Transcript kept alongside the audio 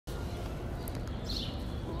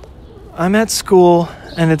I'm at school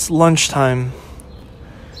and it's lunchtime.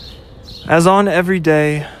 As on every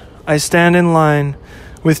day, I stand in line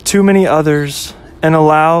with too many others and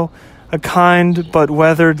allow a kind but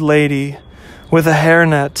weathered lady with a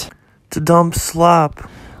hairnet to dump slop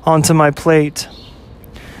onto my plate.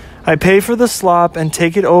 I pay for the slop and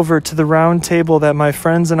take it over to the round table that my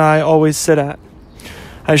friends and I always sit at.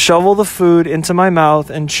 I shovel the food into my mouth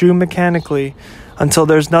and chew mechanically until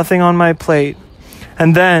there's nothing on my plate,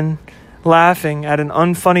 and then, laughing at an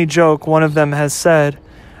unfunny joke one of them has said,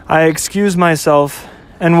 I excuse myself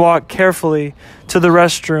and walk carefully to the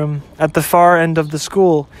restroom at the far end of the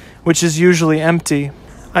school, which is usually empty.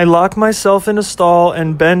 I lock myself in a stall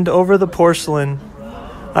and bend over the porcelain.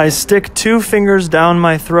 I stick 2 fingers down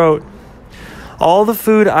my throat. All the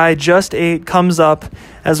food I just ate comes up,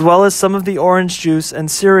 as well as some of the orange juice and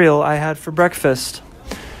cereal I had for breakfast.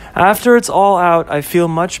 After it's all out, I feel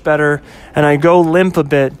much better, and I go limp a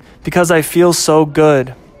bit because I feel so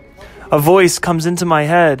good. A voice comes into my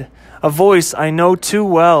head, a voice I know too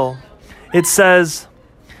well. It says,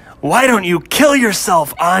 "Why don't you kill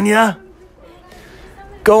yourself, Anya?"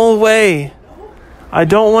 Go away. I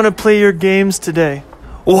don't want to play your games today.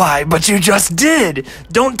 Why, but you just did!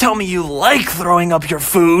 Don't tell me you like throwing up your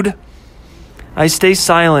food! I stay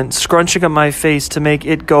silent, scrunching up my face to make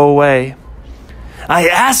it go away. I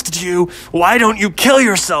asked you, why don't you kill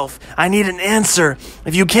yourself? I need an answer.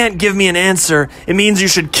 If you can't give me an answer, it means you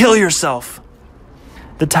should kill yourself.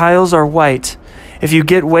 The tiles are white. If you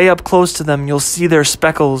get way up close to them, you'll see their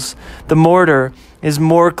speckles. The mortar is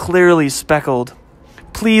more clearly speckled.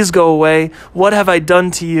 Please go away. What have I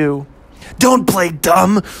done to you? Don't play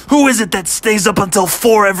dumb. Who is it that stays up until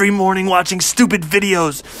 4 every morning watching stupid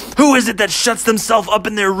videos? Who is it that shuts themselves up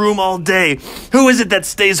in their room all day? Who is it that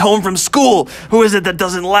stays home from school? Who is it that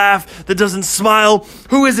doesn't laugh, that doesn't smile?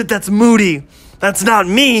 Who is it that's moody? That's not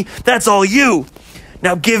me. That's all you.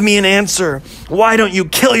 Now give me an answer. Why don't you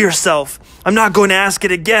kill yourself? I'm not going to ask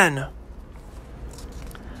it again.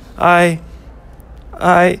 I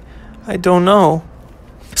don't know.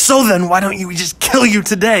 So then, why don't you just kill you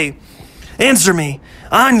today? Answer me,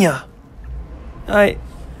 Anya. I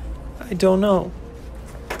don't know.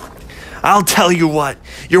 I'll tell you what.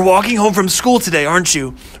 You're walking home from school today, aren't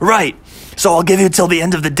you? Right. So I'll give you till the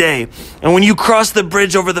end of the day. And when you cross the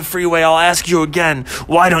bridge over the freeway, I'll ask you again,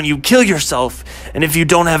 why don't you kill yourself? And if you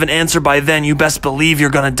don't have an answer by then, you best believe you're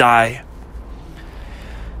gonna die.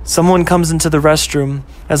 Someone comes into the restroom.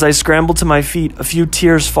 As I scramble to my feet, a few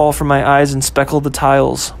tears fall from my eyes and speckle the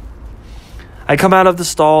tiles. I come out of the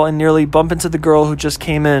stall and nearly bump into the girl who just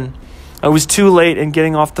came in. I was too late in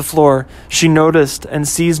getting off the floor. She noticed and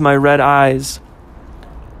sees my red eyes.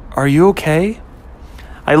 Are you okay?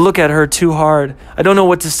 I look at her too hard. I don't know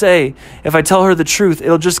what to say. If I tell her the truth,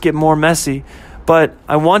 it'll just get more messy. But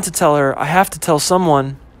I want to tell her. I have to tell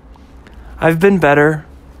someone. I've been better.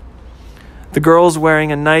 The girl's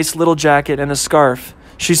wearing a nice little jacket and a scarf.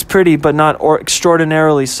 She's pretty, but not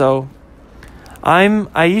extraordinarily so. I'm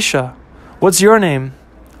Aisha. What's your name?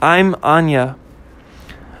 I'm Anya.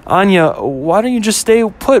 Anya, why don't you just stay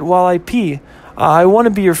put while I pee? I want to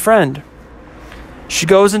be your friend. She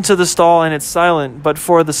goes into the stall and it's silent, but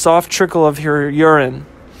for the soft trickle of her urine.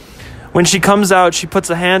 When she comes out, she puts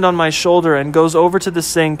a hand on my shoulder and goes over to the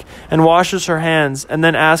sink and washes her hands and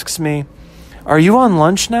then asks me, "Are you on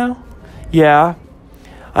lunch now?" "Yeah."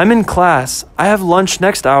 "I'm in class. I have lunch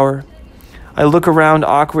next hour." I look around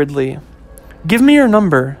awkwardly. "Give me your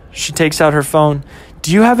number." She takes out her phone.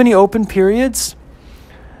 "Do you have any open periods?"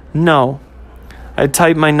 "No." I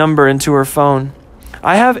type my number into her phone.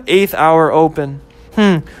 "I have 8th hour open."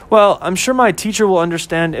 Well, I'm sure my teacher will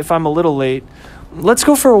understand if I'm a little late. Let's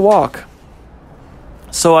go for a walk."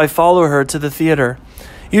 So I follow her to the theater.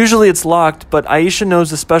 Usually it's locked, but Aisha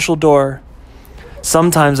knows a special door.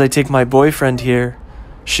 "Sometimes I take my boyfriend here."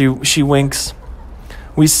 She winks.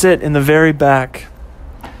 We sit in the very back.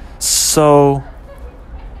 "So,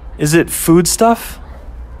 is it food stuff?"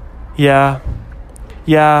 Yeah,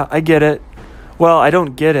 I get it. Well, I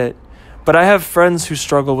don't get it, but I have friends who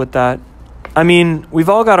struggle with that. I mean, we've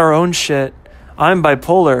all got our own shit. I'm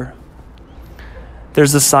bipolar."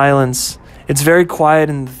 There's a silence. It's very quiet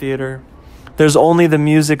in the theater. There's only the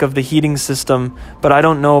music of the heating system, but I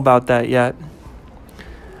don't know about that yet.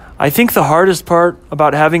 I think the hardest part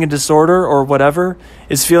about having a disorder or whatever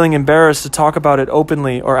is feeling embarrassed to talk about it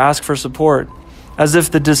openly or ask for support, as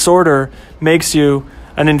if the disorder makes you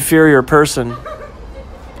an inferior person.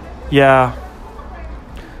 Yeah.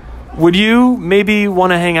 Would you maybe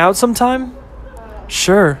want to hang out sometime?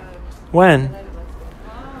 Sure. When?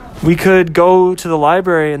 We could go to the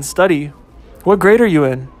library and study. What grade are you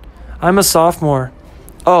in? I'm a sophomore.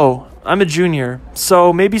 Oh, I'm a junior,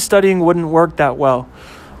 so maybe studying wouldn't work that well.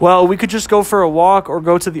 Well, we could just go for a walk or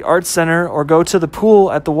go to the art center or go to the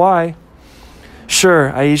pool at the Y.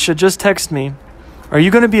 Sure, Aisha, just text me. Are you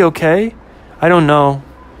going to be okay? I don't know.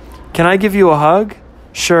 Can I give you a hug?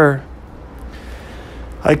 Sure.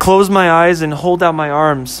 I close my eyes and hold out my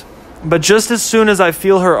arms. But just as soon as I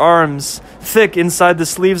feel her arms, thick inside the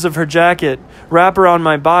sleeves of her jacket, wrap around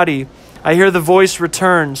my body, I hear the voice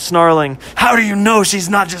return, snarling, "How do you know she's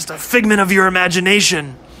not just a figment of your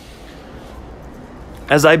imagination?"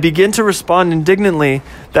 As I begin to respond indignantly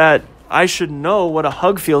that I should know what a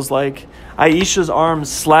hug feels like, Aisha's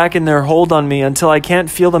arms slacken their hold on me until I can't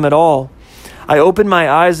feel them at all. I open my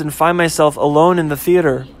eyes and find myself alone in the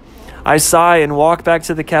theater. I sigh and walk back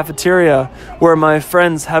to the cafeteria where my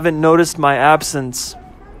friends haven't noticed my absence.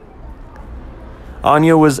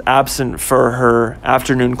 Anya was absent for her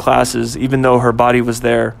afternoon classes, even though her body was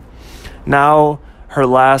there. Now, her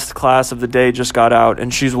last class of the day just got out,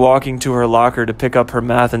 and she's walking to her locker to pick up her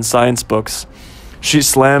math and science books. She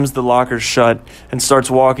slams the locker shut and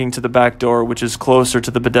starts walking to the back door, which is closer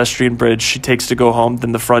to the pedestrian bridge she takes to go home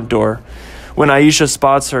than the front door. When Aisha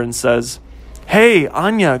spots her and says, "Hey,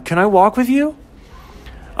 Anya, can I walk with you?"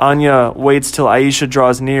 Anya waits till Aisha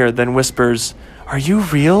draws near, then whispers, "Are you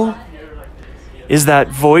real? Is that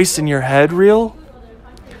voice in your head real?"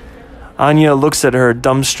 Anya looks at her,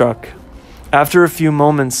 dumbstruck. After a few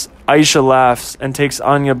moments, Aisha laughs and takes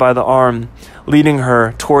Anya by the arm, leading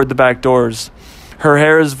her toward the back doors. Her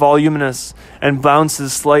hair is voluminous and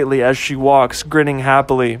bounces slightly as she walks, grinning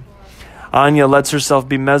happily. Anya lets herself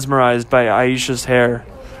be mesmerized by Aisha's hair.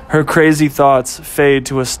 Her crazy thoughts fade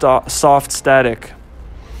to a soft static.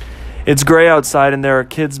 It's gray outside and there are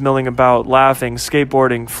kids milling about, laughing,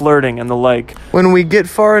 skateboarding, flirting, and the like. When we get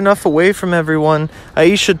far enough away from everyone,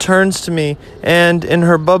 Aisha turns to me and, in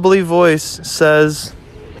her bubbly voice, says,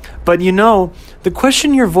 "But you know, the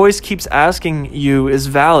question your voice keeps asking you is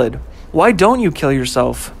valid. Why don't you kill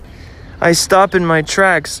yourself?" I stop in my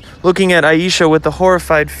tracks, looking at Aisha with a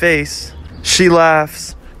horrified face. She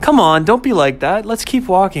laughs. "Come on, don't be like that. Let's keep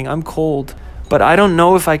walking. I'm cold." But I don't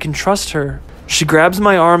know if I can trust her. She grabs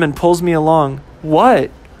my arm and pulls me along. "What?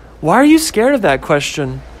 Why are you scared of that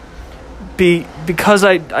question?" Because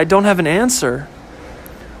I don't have an answer."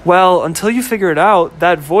 "Well, until you figure it out,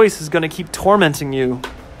 that voice is going to keep tormenting you."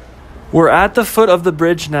 We're at the foot of the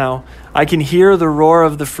bridge now. I can hear the roar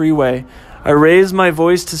of the freeway. I raise my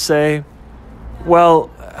voice to say, "Well,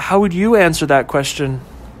 how would you answer that question?"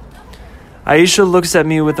 Aisha looks at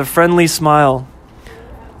me with a friendly smile.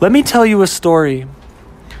 "Let me tell you a story.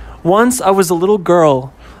 Once I was a little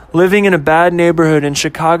girl, living in a bad neighborhood in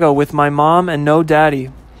Chicago with my mom and no daddy.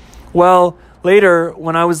 Well, later,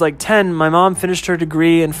 when I was like 10, my mom finished her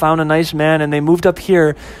degree and found a nice man and they moved up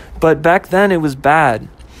here, but back then it was bad.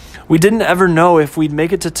 We didn't ever know if we'd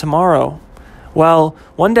make it to tomorrow. Well,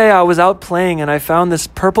 one day I was out playing and I found this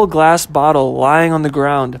purple glass bottle lying on the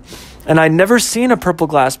ground, and I'd never seen a purple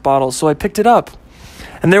glass bottle, so I picked it up.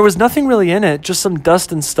 And there was nothing really in it, just some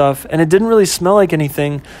dust and stuff, and it didn't really smell like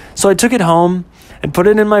anything, so I took it home and put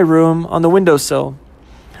it in my room on the windowsill.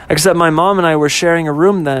 Except my mom and I were sharing a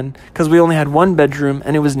room then, because we only had one bedroom,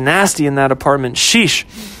 and it was nasty in that apartment. Sheesh!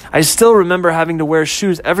 I still remember having to wear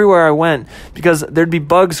shoes everywhere I went, because there'd be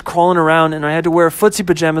bugs crawling around, and I had to wear footsie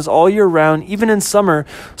pajamas all year round, even in summer,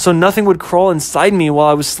 so nothing would crawl inside me while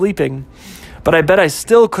I was sleeping. But I bet I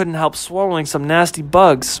still couldn't help swallowing some nasty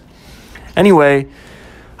bugs. Anyway,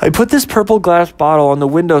 I put this purple glass bottle on the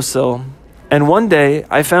windowsill, and one day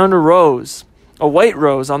I found a rose, a white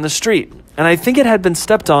rose, on the street, and I think it had been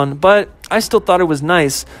stepped on, but I still thought it was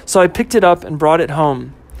nice, so I picked it up and brought it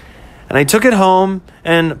home. And I took it home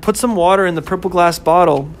and put some water in the purple glass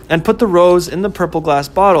bottle and put the rose in the purple glass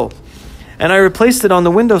bottle, and I replaced it on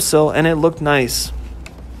the windowsill, and it looked nice.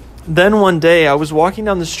 Then one day I was walking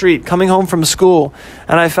down the street coming home from school,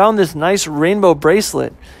 and I found this nice rainbow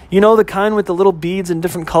bracelet. You know, the kind with the little beads in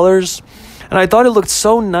different colors? And I thought it looked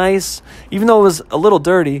so nice, even though it was a little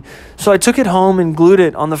dirty. So I took it home and glued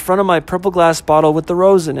it on the front of my purple glass bottle with the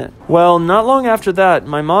rose in it. Well, not long after that,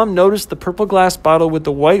 my mom noticed the purple glass bottle with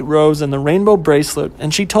the white rose and the rainbow bracelet,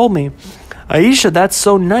 and she told me, "Aisha, that's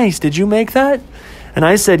so nice. Did you make that?" And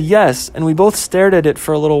I said yes, and we both stared at it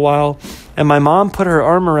for a little while, and my mom put her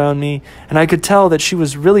arm around me, and I could tell that she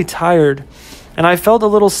was really tired. And I felt a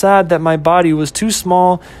little sad that my body was too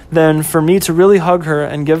small then for me to really hug her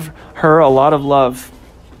and give her a lot of love.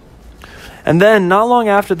 And then, not long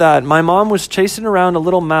after that, my mom was chasing around a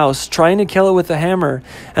little mouse, trying to kill it with a hammer,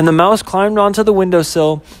 and the mouse climbed onto the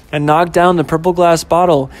windowsill and knocked down the purple glass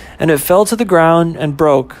bottle, and it fell to the ground and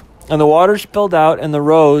broke, and the water spilled out, and the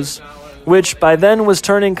rose which by then was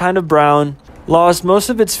turning kind of brown, lost most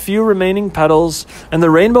of its few remaining petals, and the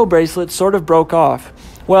rainbow bracelet sort of broke off.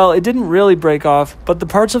 Well, it didn't really break off, but the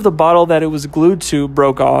parts of the bottle that it was glued to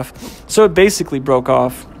broke off, so it basically broke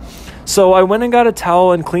off. So I went and got a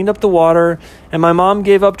towel and cleaned up the water, and my mom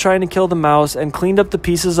gave up trying to kill the mouse and cleaned up the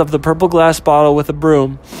pieces of the purple glass bottle with a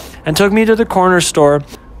broom, and took me to the corner store,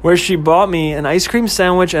 where she bought me an ice cream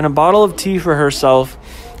sandwich and a bottle of tea for herself,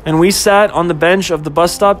 and we sat on the bench of the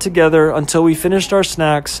bus stop together until we finished our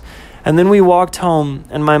snacks, and then we walked home,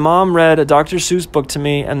 and my mom read a Dr. Seuss book to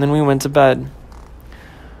me, and then we went to bed.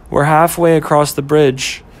 We're halfway across the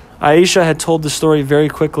bridge. Aisha had told the story very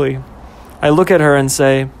quickly. I look at her and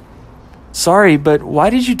say, "Sorry, but why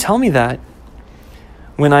did you tell me that?"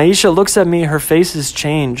 When Aisha looks at me, her face is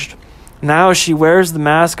changed. Now she wears the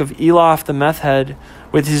mask of Elof the meth head,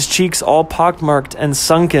 with his cheeks all pockmarked and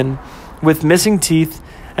sunken, with missing teeth,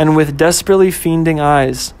 and with desperately fiending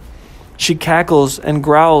eyes. She cackles and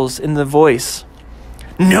growls in the voice.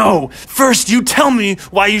 "No! First you tell me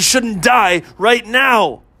why you shouldn't die right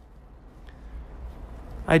now!"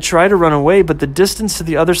 I try to run away, but the distance to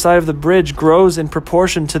the other side of the bridge grows in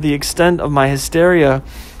proportion to the extent of my hysteria,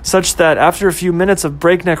 such that after a few minutes of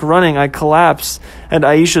breakneck running, I collapse at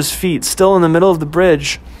Aisha's feet, still in the middle of the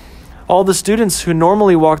bridge. All the students who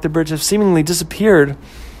normally walk the bridge have seemingly disappeared.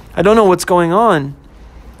 I don't know what's going on.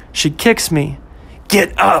 She kicks me.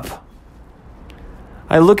 "Get up!"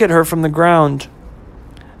 I look at her from the ground.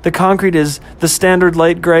 The concrete is the standard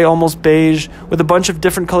light gray, almost beige, with a bunch of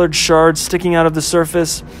different colored shards sticking out of the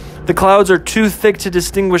surface. The clouds are too thick to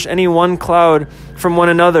distinguish any one cloud from one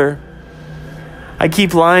another. I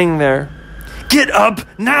keep lying there. "Get up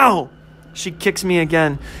now!" She kicks me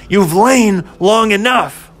again. "You've lain long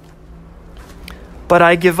enough!" But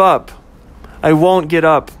I give up. I won't get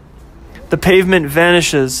up. The pavement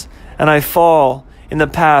vanishes, and I fall in the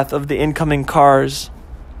path of the incoming cars.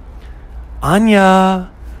 "Anya,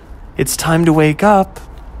 it's time to wake up.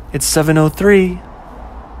 It's 7:03.